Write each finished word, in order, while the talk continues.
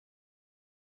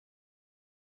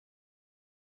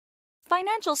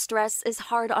Financial stress is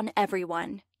hard on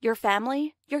everyone. Your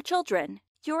family, your children,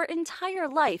 your entire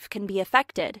life can be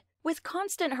affected, with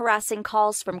constant harassing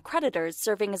calls from creditors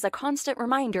serving as a constant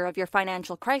reminder of your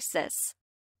financial crisis.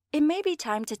 It may be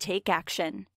time to take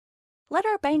action. Let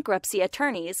our bankruptcy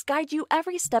attorneys guide you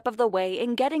every step of the way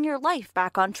in getting your life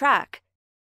back on track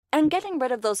and getting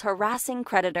rid of those harassing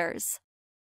creditors.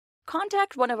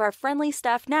 Contact one of our friendly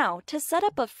staff now to set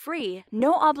up a free,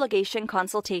 no-obligation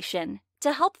consultation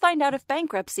to help find out if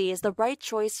bankruptcy is the right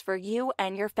choice for you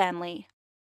and your family.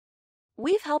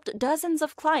 We've helped dozens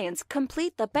of clients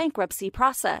complete the bankruptcy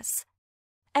process,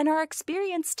 and our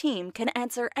experienced team can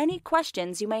answer any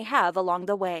questions you may have along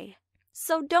the way.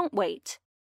 So don't wait.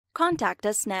 Contact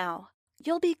us now.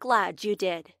 You'll be glad you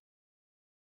did.